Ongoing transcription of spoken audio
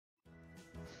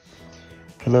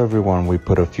Hello everyone, we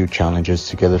put a few challenges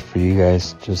together for you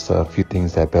guys. Just a few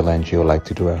things that Bella and Gio like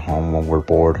to do at home when we're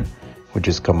bored. We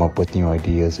just come up with new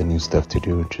ideas and new stuff to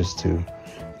do just to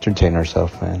entertain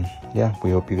ourselves, and yeah,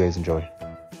 we hope you guys enjoy.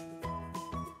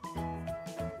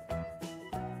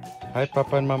 Hi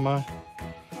Papa and Mama.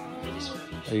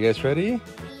 Are you guys ready?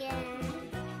 Yeah.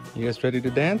 You guys ready to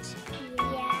dance?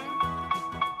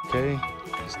 Yeah. Okay,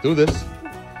 let's do this.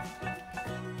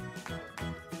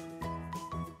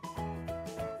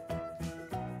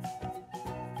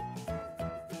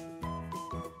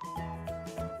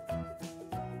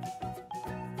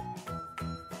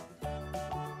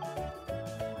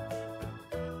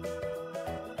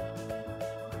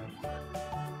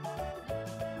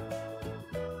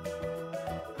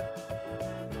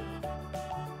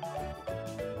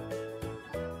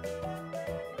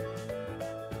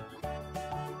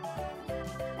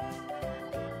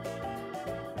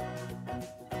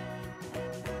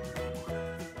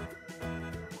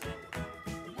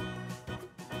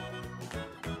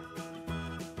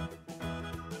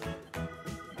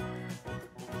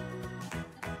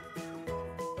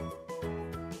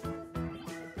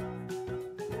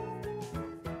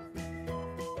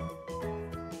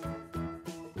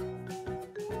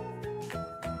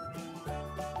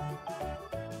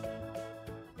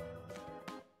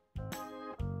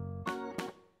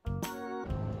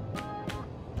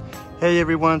 Hey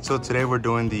everyone, so today we're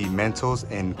doing the Mentos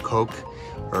and Coke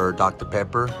or Dr.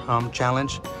 Pepper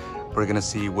challenge. We're gonna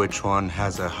see which one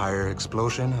has a higher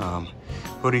explosion.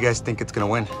 Who do you guys think it's gonna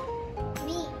win?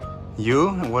 Me. You?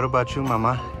 And what about you,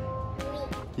 Mama?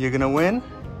 Me. You're gonna win?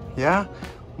 Yeah?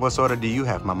 What soda do you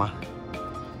have, Mama?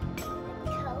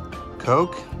 Coke.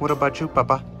 Coke? What about you,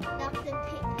 Papa? Dr.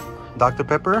 Pepper. Dr.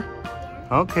 Pepper?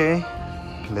 Yeah. Okay,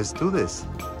 let's do this.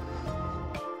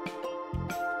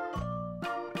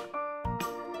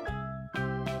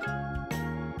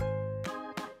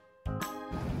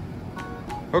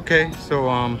 Okay, so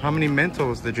how many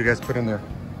Mentos did you guys put in there?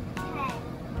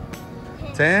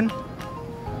 10?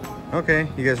 Okay,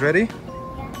 you guys ready?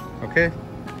 Yeah. Okay.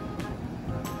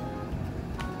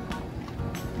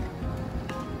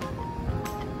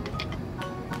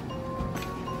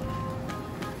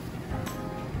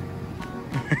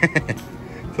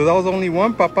 So that was only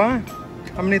one, Papa.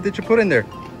 How many did you put in there?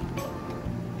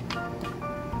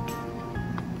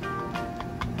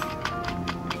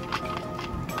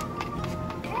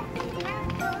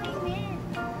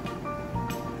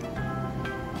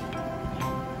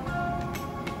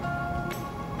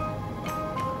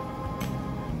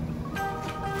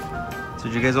 So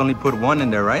you guys only put one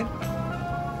in there, right?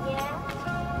 Yeah.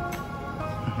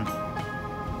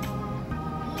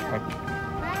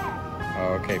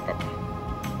 Okay, Papa.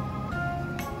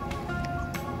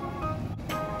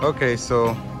 Okay,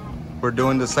 so we're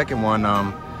doing the second one.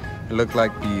 It looked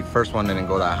like the first one didn't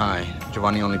go that high.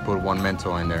 Giovanni only put one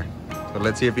Mento in there. So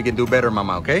let's see if we can do better,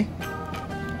 Mama, okay?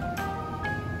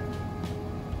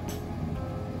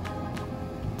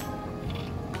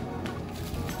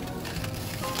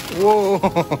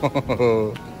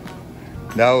 Whoa!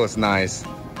 That was nice.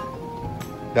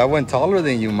 That went taller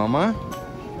than you, Mama.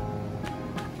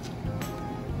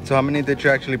 So how many did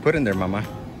you actually put in there, Mama?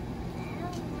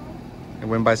 It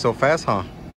went by so fast, huh?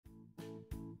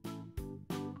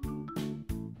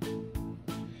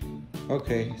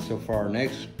 Okay, so for our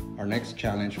next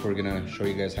challenge, we're gonna show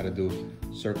you guys how to do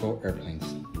circle airplanes.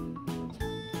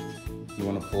 You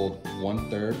wanna fold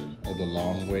 1/3 of the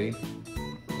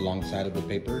long side of the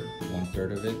paper,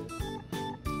 1/3 of it.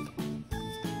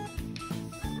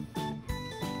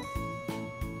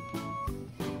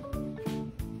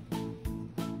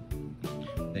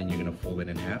 Then you're gonna fold it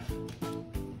in half.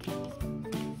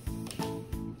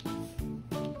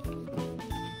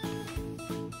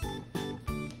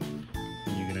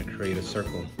 And you're gonna create a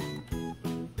circle.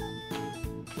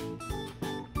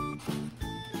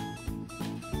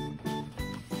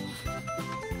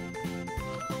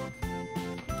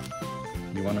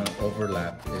 You want to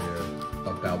overlap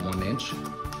about 1 inch,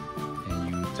 and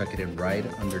you tuck it in right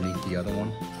underneath the other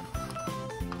one.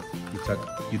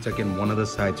 You tuck in one of the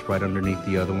sides right underneath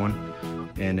the other one,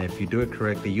 and if you do it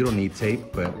correctly, you don't need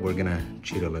tape, but we're gonna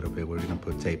cheat a little bit. We're gonna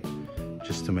put tape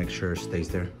just to make sure it stays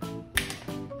there.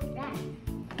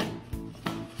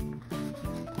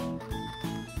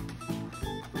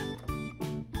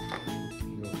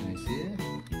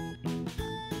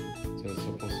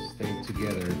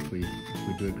 Together, if we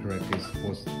do it correctly, it's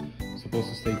supposed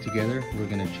to stay together. We're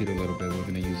gonna cheat a little bit. We're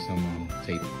gonna use some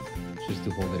tape just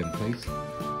to hold it in place.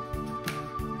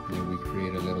 Then we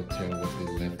create a little tail with the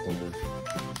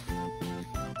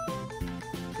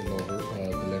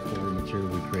leftover material.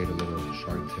 We create a little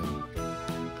shark tail.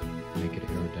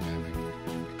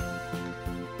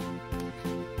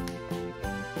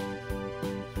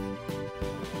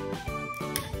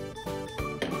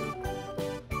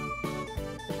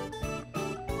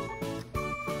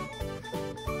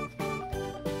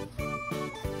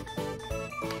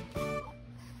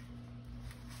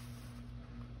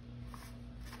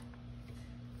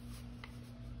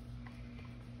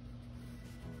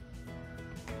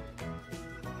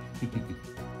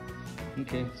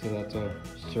 Okay, so that's a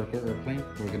circle airplane.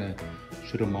 We're gonna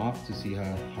shoot them off to see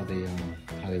how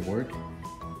they work.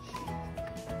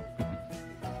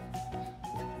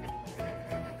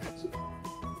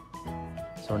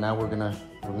 So now we're gonna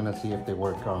see if they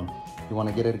work. You want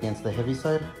to get it against the heavy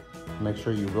side. Make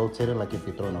sure you rotate it like if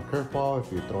you're throwing a curveball.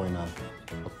 If you're throwing a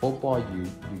football, you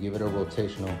give it a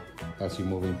rotational as you're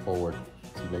moving forward.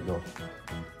 See they go.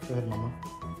 Go ahead, Mama.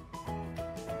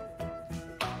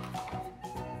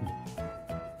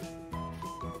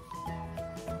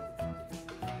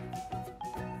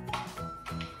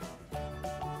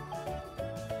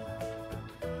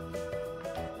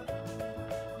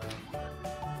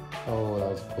 Oh, that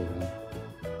was cool.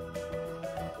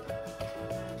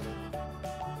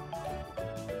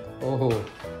 Oh, you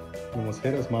almost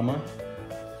hit us, Mama.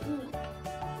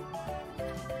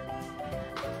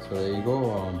 So there you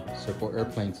go, circle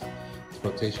airplanes. It's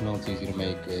rotational, it's easy to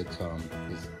make, it's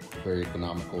very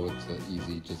economical, it's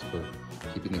easy just for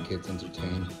keeping the kids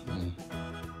entertained. And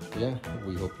yeah,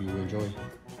 we hope you enjoy.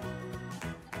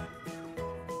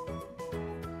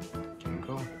 There you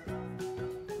go.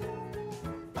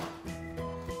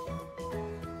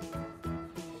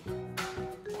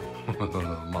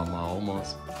 Mama,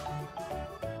 almost.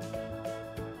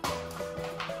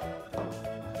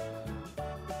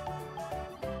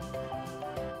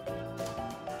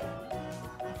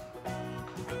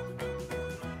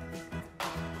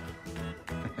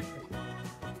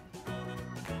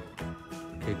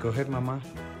 Okay, go ahead, Mama.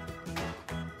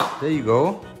 There you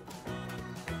go.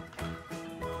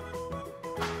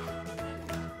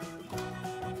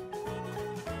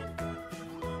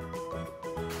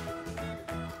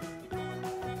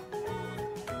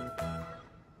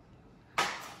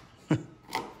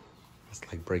 It's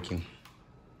like breaking.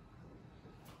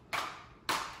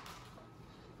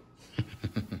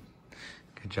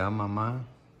 Good job, Mama.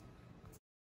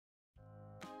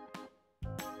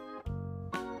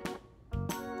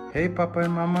 Hey, Papa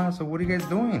and Mama, so what are you guys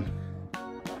doing?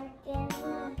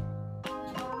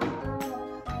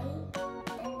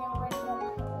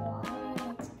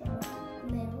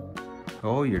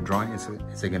 Oh, you're drawing, is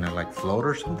it gonna like float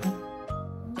or something?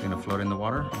 It's gonna float in the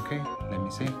water? Okay, let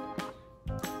me see.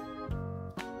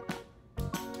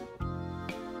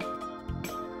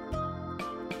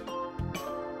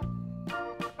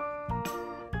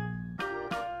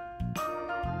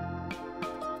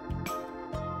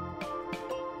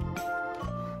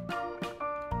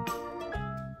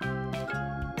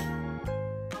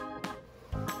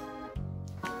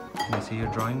 Can I see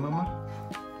your drawing, Mama?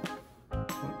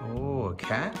 Oh, a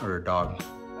cat or a dog?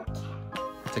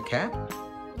 It's a cat?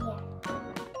 Yeah.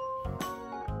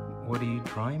 What are you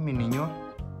drawing, mi niño?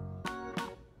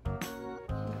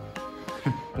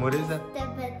 What is that? The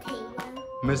potato.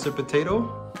 Mr.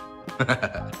 Potato?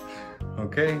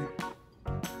 Okay.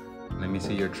 Let me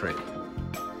see your trick.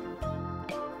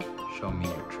 Show me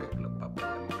your trick, look,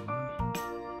 Papa.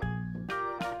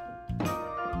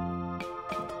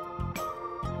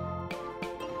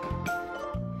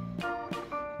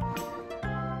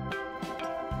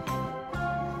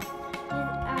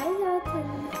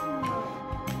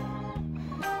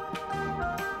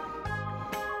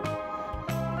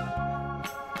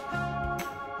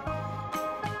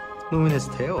 Moving his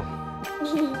tail.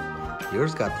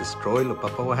 Yours got destroyed. Look,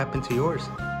 Papa, what happened to yours?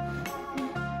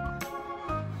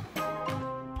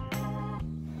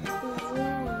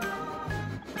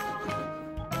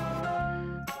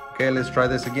 Okay, let's try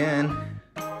this again.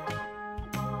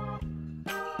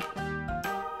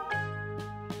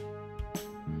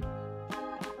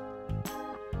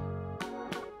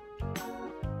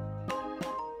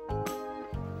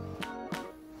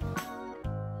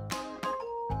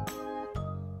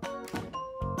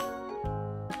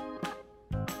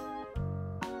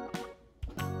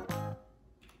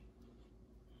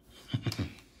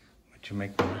 What'd you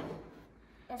make, Mama?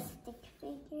 A stick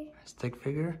figure. A stick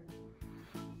figure?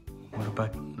 What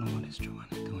about, what is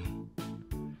Giovanni doing?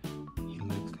 He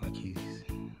looks like he's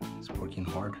working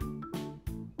hard.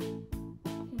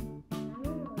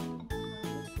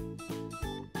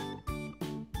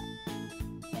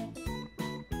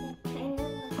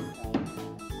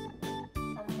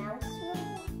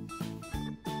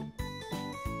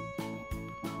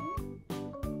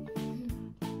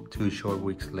 Two short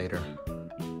weeks later.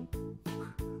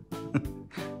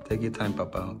 Take your time,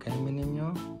 Papa, okay, mi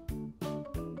niño?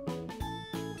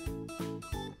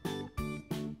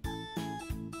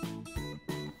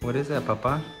 What is that,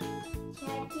 Papa? I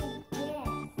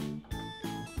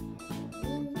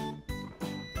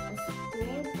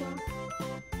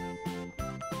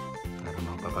don't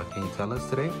know, Papa. Can you tell us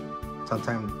today?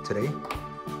 Sometime today?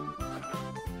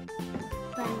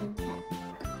 bunny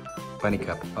cup. Bunny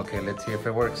cup. Okay, let's see if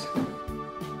it works.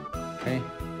 Okay.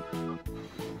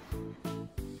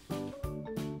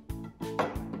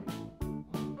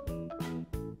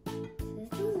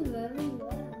 This is really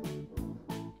well.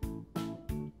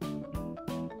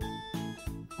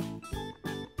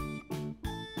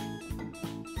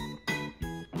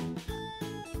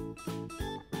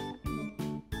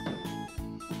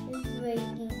 It's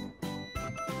breaking.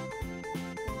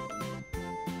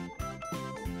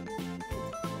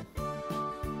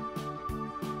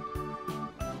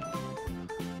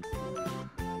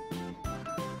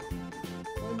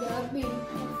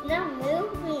 It's not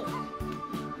moving.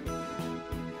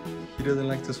 He doesn't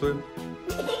like to swim.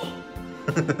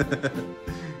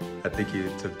 I think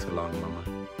you took too long, Mama.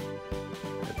 You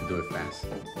have to do it fast.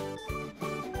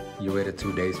 You waited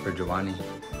 2 days for Giovanni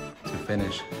to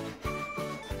finish.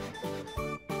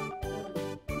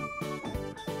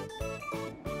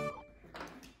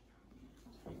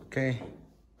 Okay,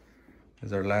 this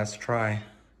is our last try.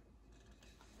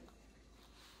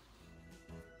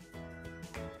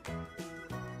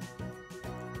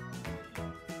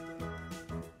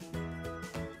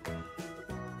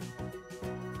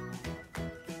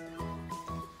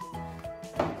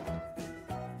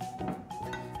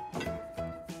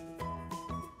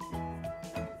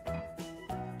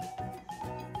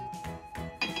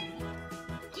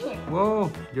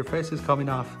 Whoa, your face is coming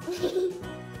off.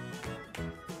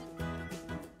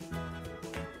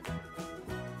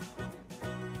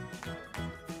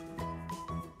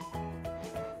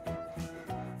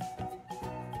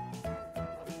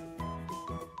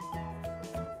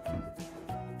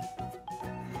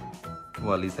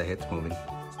 Well, at least the head's moving.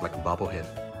 It's like a bobblehead.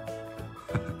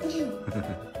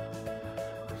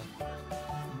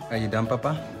 Are you done,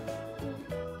 Papa?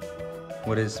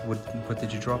 What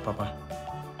did you draw, Papa?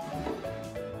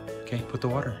 Okay, put the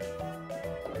water.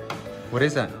 What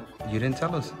is that? You didn't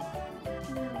tell us.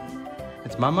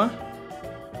 It's Mama?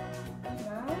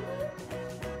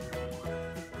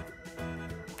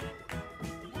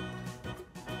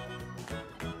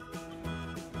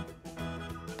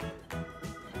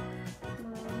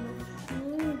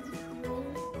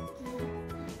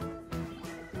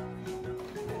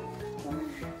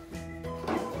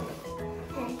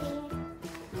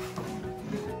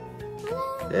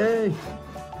 Hey,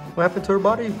 what happened to her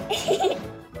body?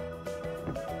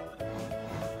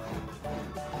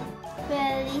 But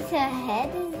at least her head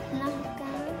is not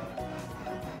gone.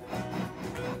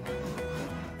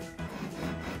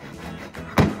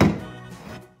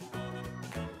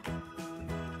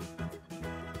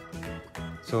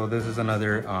 So this is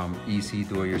another easy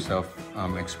do-it-yourself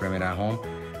experiment at home.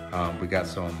 We got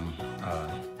some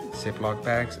Ziploc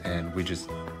bags and we just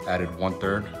added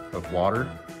 1/3 of water.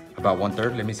 About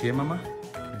 1/3. Let me see it, Mama.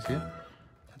 Can you see it?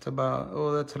 That's about,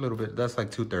 oh, that's a little bit, that's like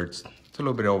 2/3. It's a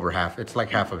little bit over half. It's like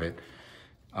half of it.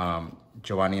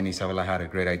 Giovanni and Isabella had a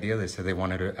great idea. They said they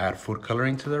wanted to add food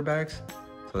coloring to their bags.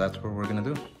 So that's what we're gonna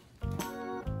do.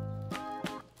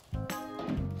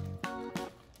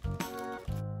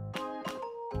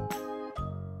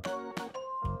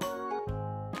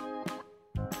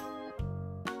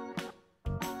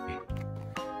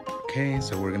 Okay,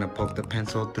 so we're gonna poke the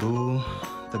pencil through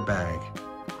the bag.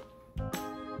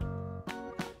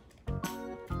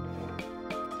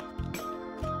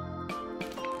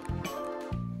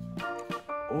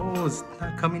 Oh, it's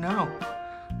not coming out.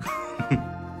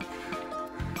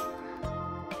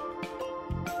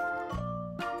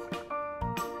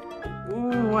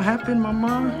 Oh, what happened,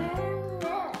 Mama?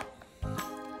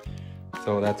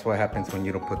 So that's what happens when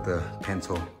you don't put the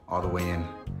pencil all the way in.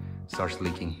 It starts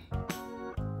leaking.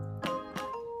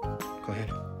 Go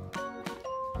ahead.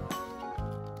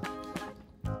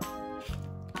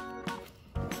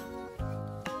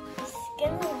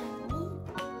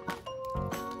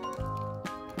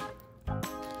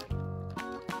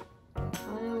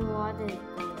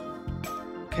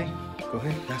 Okay, go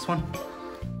ahead. Last one.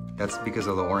 That's because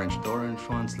of the orange. The orange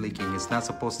one's leaking. It's not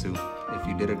supposed to. If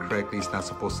you did it correctly, it's not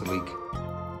supposed to leak.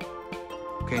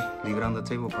 Okay, leave it on the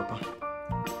table, Papa.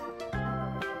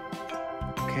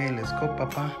 Okay, let's go,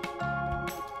 Papa.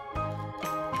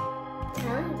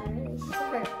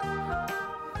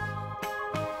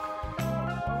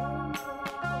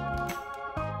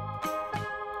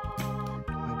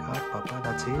 Oh my God, Papa,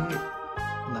 that's it.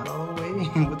 Not all the way.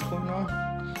 What's going on?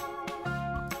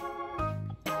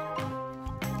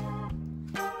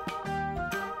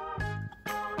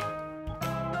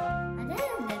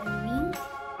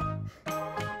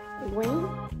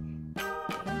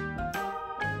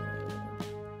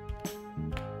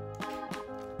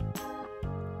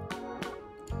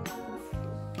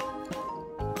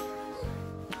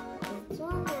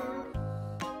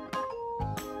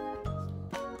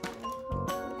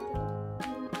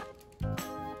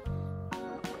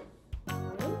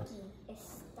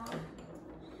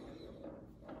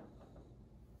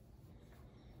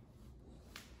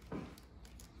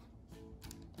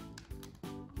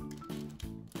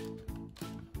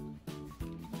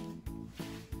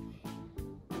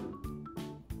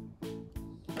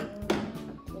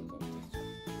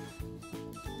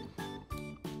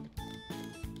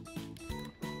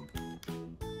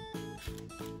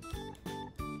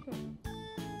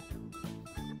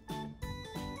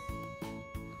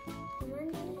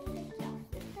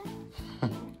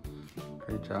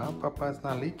 Great job, Papa. It's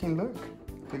not leaking. Look.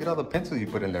 Look at all the pencils you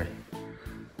put in there.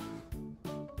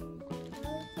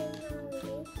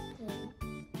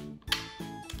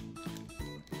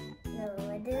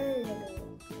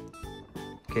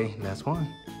 Okay, last one.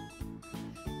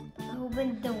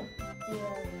 Open don't.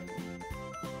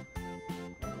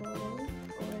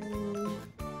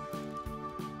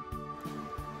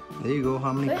 There you go.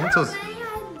 How many pencils?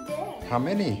 How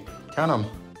many? Count them.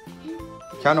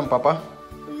 Count them, Papa.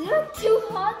 They're too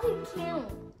hard to count.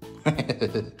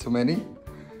 Too many?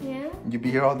 Yeah. You'd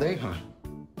be here all day, huh?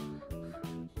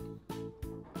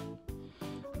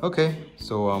 Okay,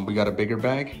 so we got a bigger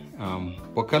bag.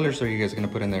 What colors are you guys gonna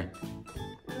put in there?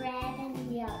 Red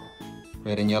and yellow.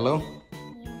 Red and yellow?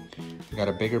 Yeah. We got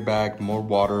a bigger bag, more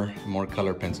water, more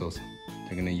color pencils.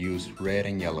 They're gonna use red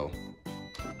and yellow.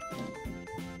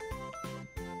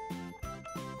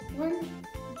 One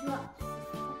drop.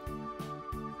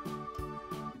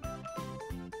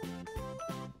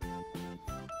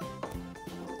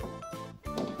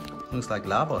 Looks like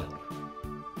lava.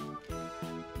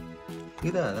 Look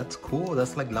at that, that's cool.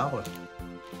 That's like lava.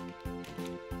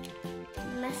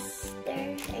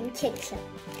 Mustard and ketchup.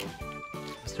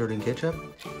 Mustard and ketchup?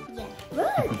 Yeah.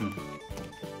 Look.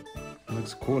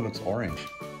 Looks cool, looks orange.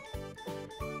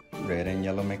 Red and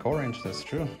yellow make orange, that's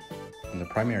true. And the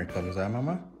primary colors, huh,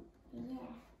 Mama? Yeah.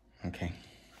 Okay.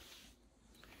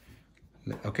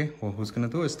 Okay, well, who's gonna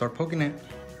do it? Start poking it.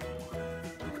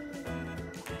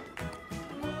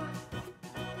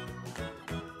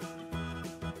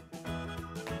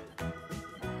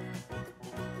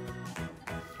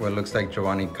 Well, it looks like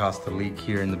Giovanni caused a leak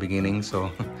here in the beginning,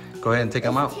 so go ahead and take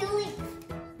them out. 2 leaks.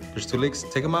 There's 2 leaks.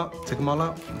 Take them out. Take them all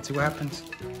out. Let's see what happens.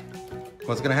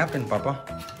 What's gonna happen, Papa?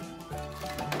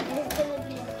 There's gonna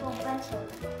be a whole bunch of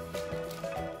them.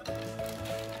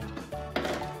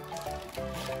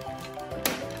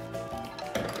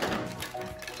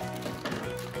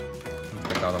 Looks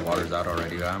like all the water's out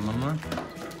already, huh, Mama?